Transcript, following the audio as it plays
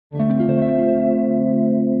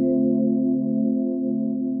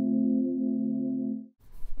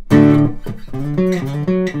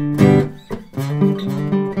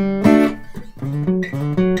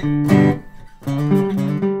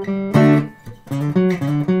Hey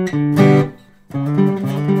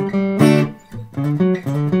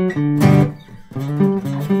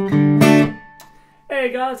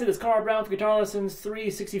guys, it is Carl Brown from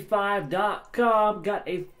GuitarLessons365.com. Got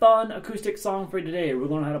a fun acoustic song for you today. We're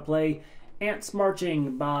learning how to play Ants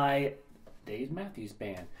Marching by Dave Matthews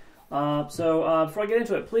Band. Before I get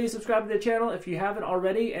into it, please subscribe to the channel if you haven't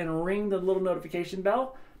already and ring the little notification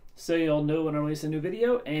bell so you'll know when I release a new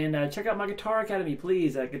video. And check out my Guitar Academy,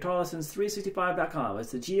 please, at GuitarLessons365.com.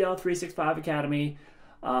 It's the GL365 Academy.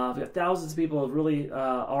 We've got thousands of people who have really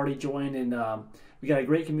already joined, and we got a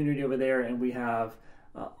great community over there, and we have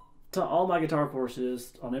all my guitar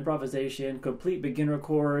courses on improvisation, complete beginner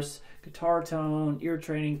course, guitar tone, ear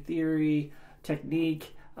training, theory,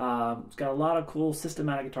 technique. It's got a lot of cool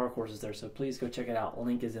systematic guitar courses there, so please go check it out. The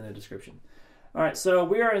link is in the description. All right, so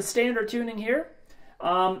we are in standard tuning here,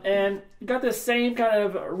 and you got this same kind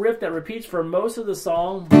of riff that repeats for most of the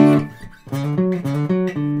song.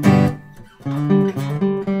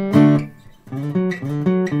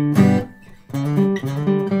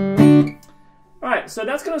 So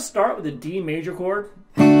that's going to start with a D major chord,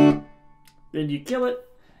 then you kill it,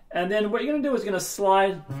 and then what you're going to do is going to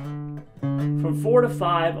slide from 4 to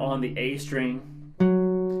 5 on the A string,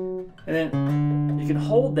 and then you can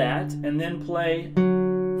hold that and then play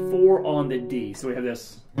 4 on the D. So we have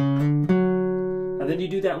this, and then you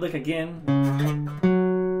do that lick again.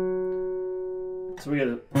 So we got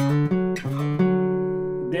to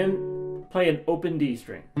then play an open D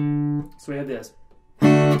string. So we have this.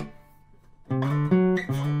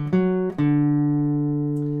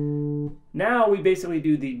 Now we basically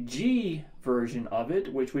do the G version of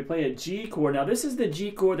it, which we play a G chord. Now this is the G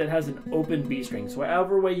chord that has an open B string. So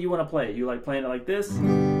however way you want to play it, you like playing it like this,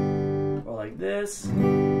 or like this,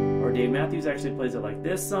 or Dave Matthews actually plays it like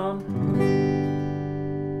this some.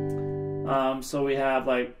 So we have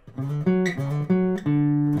like,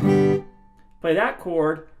 play that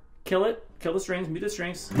chord, kill it, kill the strings, mute the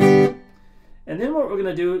strings. And then what we're going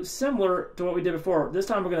to do, similar to what we did before, this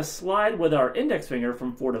time we're going to slide with our index finger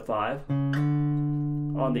from 4 to 5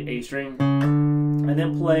 on the A string, and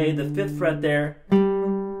then play the 5th fret there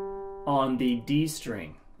on the D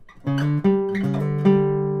string. So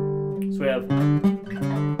we have,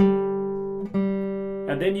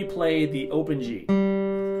 and then you play the open G.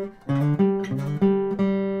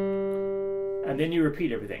 And then you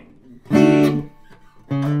repeat everything. G,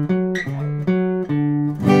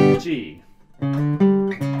 G.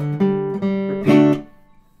 Repeat.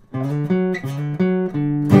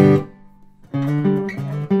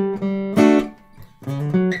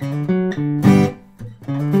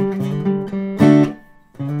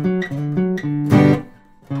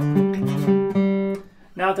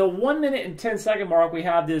 Now at the 1 minute and 10 second mark, we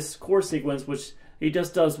have this chord sequence, which he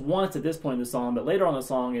just does once at this point in the song, but later on in the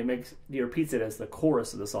song, he repeats it as the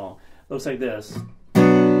chorus of the song. It looks like this.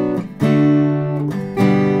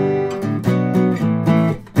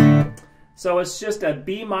 So it's just a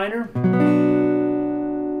B minor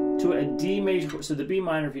to a D major. So the B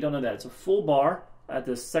minor, if you don't know that, it's a full bar at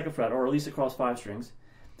the 2nd fret, or at least across 5 strings.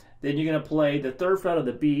 Then you're going to play the 3rd fret of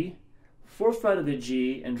the B, 4th fret of the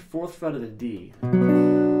G, and 4th fret of the D.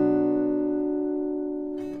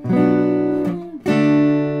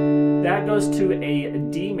 That goes to a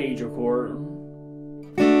D major chord.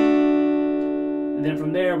 And then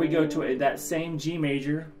from there we go to that same G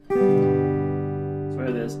major. So here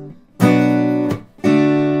it is.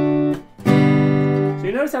 So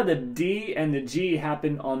you notice how the D and the G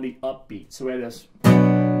happen on the upbeat. So we have this.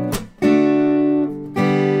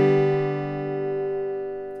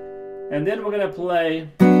 And then we're going to play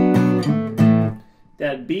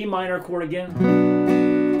that B minor chord again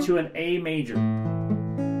to an A major.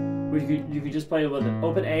 You could just play with an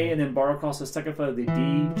open A and then bar across the 2nd fret of the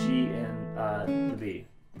D, G, and the B.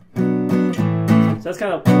 So that's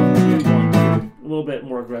kind of 1, 2, 1, 2, a little bit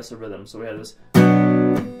more aggressive rhythm. So we have this.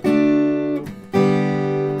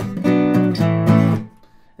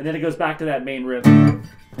 And then it goes back to that main riff.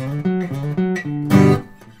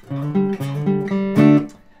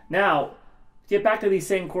 Now, get back to these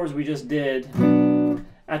same chords we just did.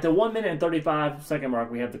 At the 1 minute and 35 second mark,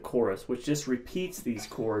 we have the chorus, which just repeats these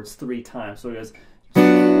chords 3 times. So it goes.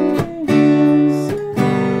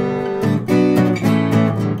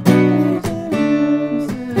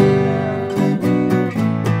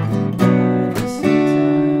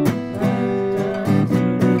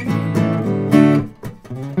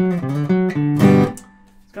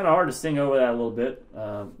 It's kind of hard to sing over that a little bit,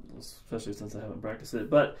 especially since I haven't practiced it.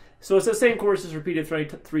 But so it's the same chorus, just repeated 3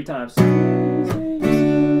 times.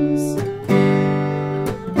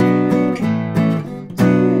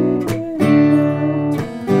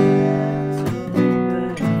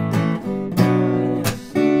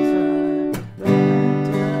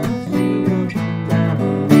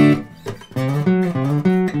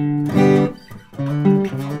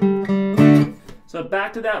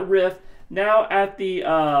 back to that riff. Now at the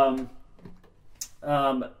 2-minute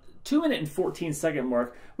and 14-second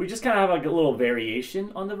mark, we just kind of have like a little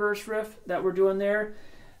variation on the verse riff that we're doing there.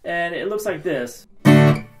 And it looks like this.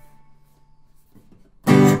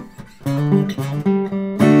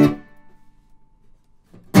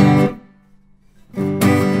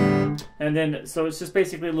 And then, so it's just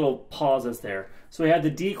basically little pauses there. So we have the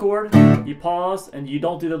D chord, you pause, and you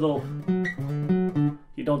don't do the little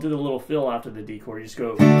fill after the D chord. You just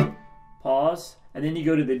go pause, and then you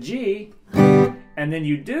go to the G, and then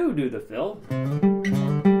you do the fill.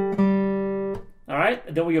 All right,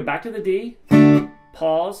 and then we go back to the D,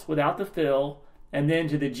 pause without the fill, and then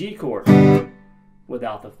to the G chord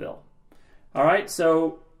without the fill. All right,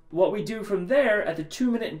 so what we do from there at the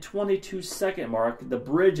 2-minute and 22-second mark, the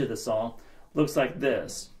bridge of the song looks like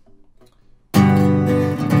this.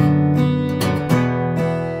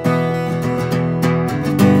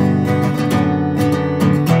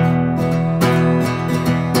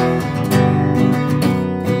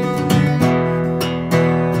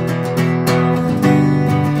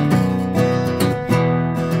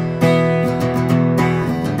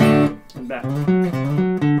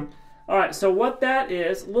 So what that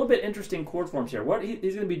is, a little bit interesting chord forms here. What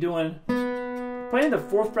he's going to be doing, playing the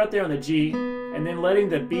 4th fret there on the G, and then letting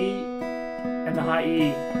the B and the high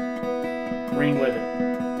E ring with it.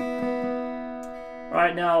 All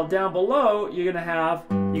right, now down below, you're going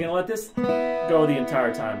to let this go the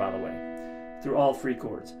entire time, by the way, through all 3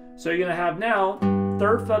 chords. So you're going to have now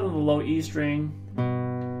 3rd fret on the low E string,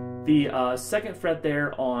 the 2nd fret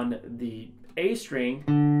there on the A string,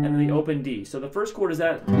 and then the open D. So the first chord is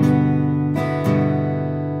that.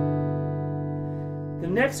 The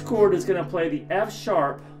next chord is going to play the F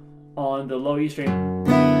sharp on the low E string.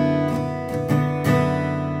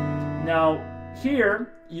 Now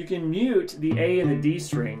here you can mute the A and the D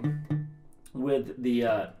string with the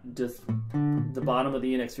bottom of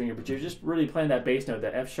the index finger, but you're just really playing that bass note,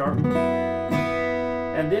 that F sharp.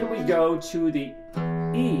 And then we go to the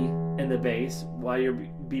E in the bass while you're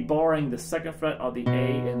be barring the 2nd fret of the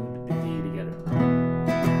A and the D together.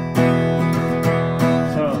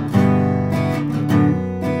 So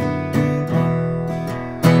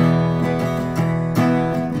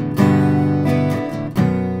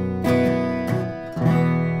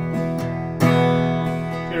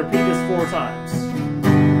repeat this 4 times.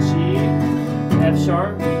 G, F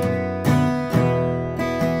sharp.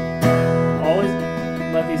 Always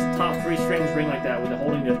let these top 3 strings ring like that with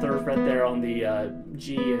holding the 3rd fret there on the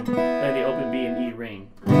G and the open B and E ring.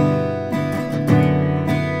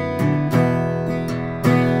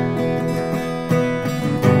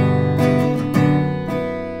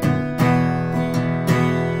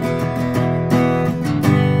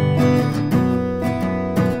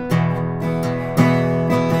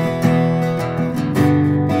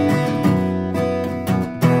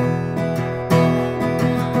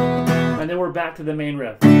 Back to the main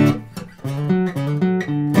riff.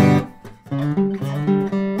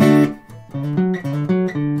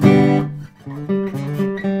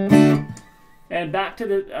 And back to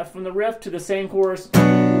the from the riff to the same chorus.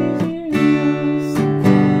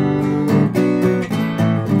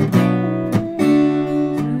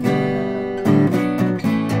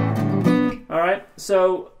 All right,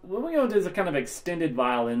 so what we're going to do is a kind of extended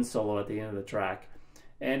violin solo at the end of the track.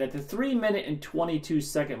 And at the 3-minute and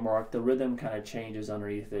 22-second mark, the rhythm kind of changes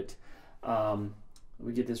underneath it.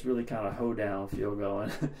 We get this really kind of hoedown feel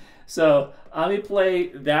going. So let me play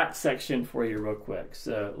that section for you real quick.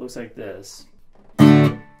 So it looks like this.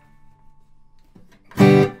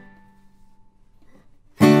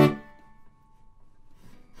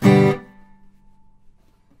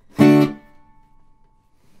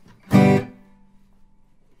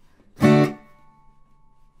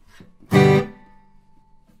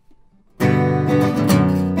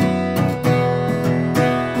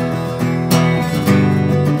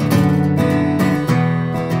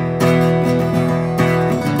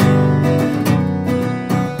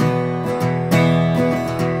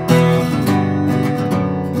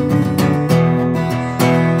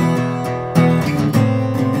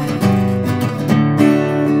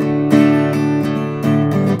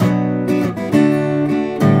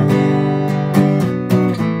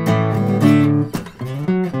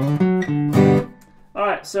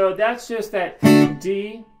 So that's just that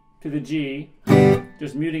D to the G,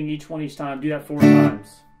 just muting each one each time. Do that 4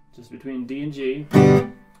 times, just between D and G.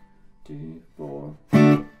 2, 4.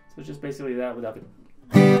 So it's just basically that without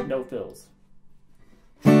the no fills.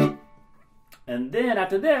 And then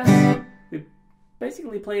after this, we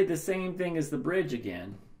basically played the same thing as the bridge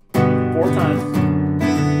again, 4 times.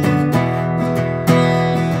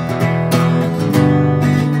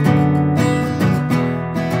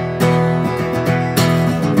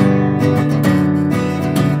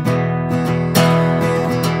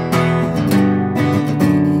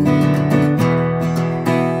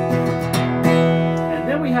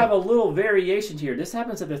 variation here. This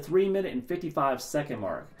happens at the 3-minute and 55-second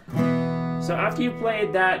mark. So after you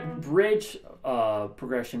played that bridge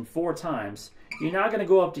progression 4 times, you're now going to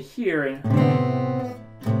go up to here and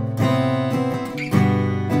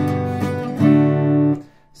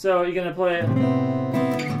so you're going to play.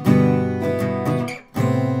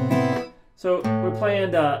 So we're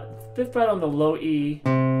playing the 5th fret on the low E,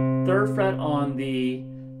 3rd fret on the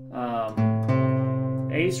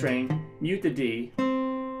A string, mute the D.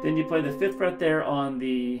 Then you play the 5th fret there on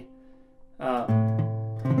the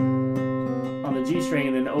G string,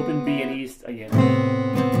 and then open B and E again.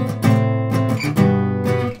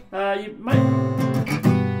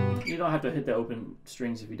 You don't have to hit the open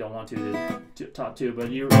strings if you don't want to, the top 2, but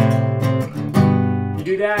you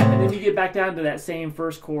do that, and then you get back down to that same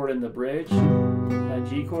first chord in the bridge, that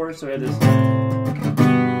G chord. So we have this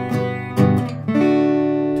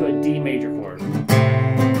to a D major chord.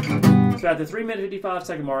 So at the 3-minute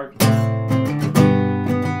 55-second mark,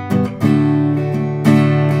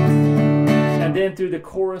 and then through the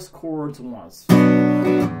chorus chords once.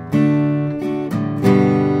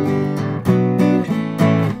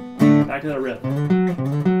 Back to the riff.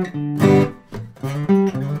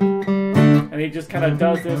 And he just kind of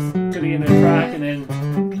does this to the end of the track and then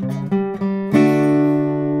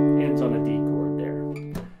ends on a D chord there.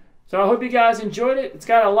 So I hope you guys enjoyed it. It's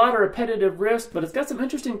got a lot of repetitive riffs, but it's got some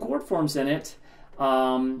interesting chord forms in it.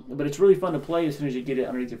 But it's really fun to play as soon as you get it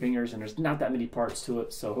underneath your fingers, and there's not that many parts to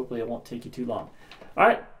it, so hopefully it won't take you too long. All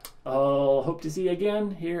right, I'll hope to see you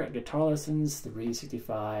again here at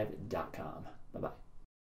guitarlessons365.com. Bye-bye.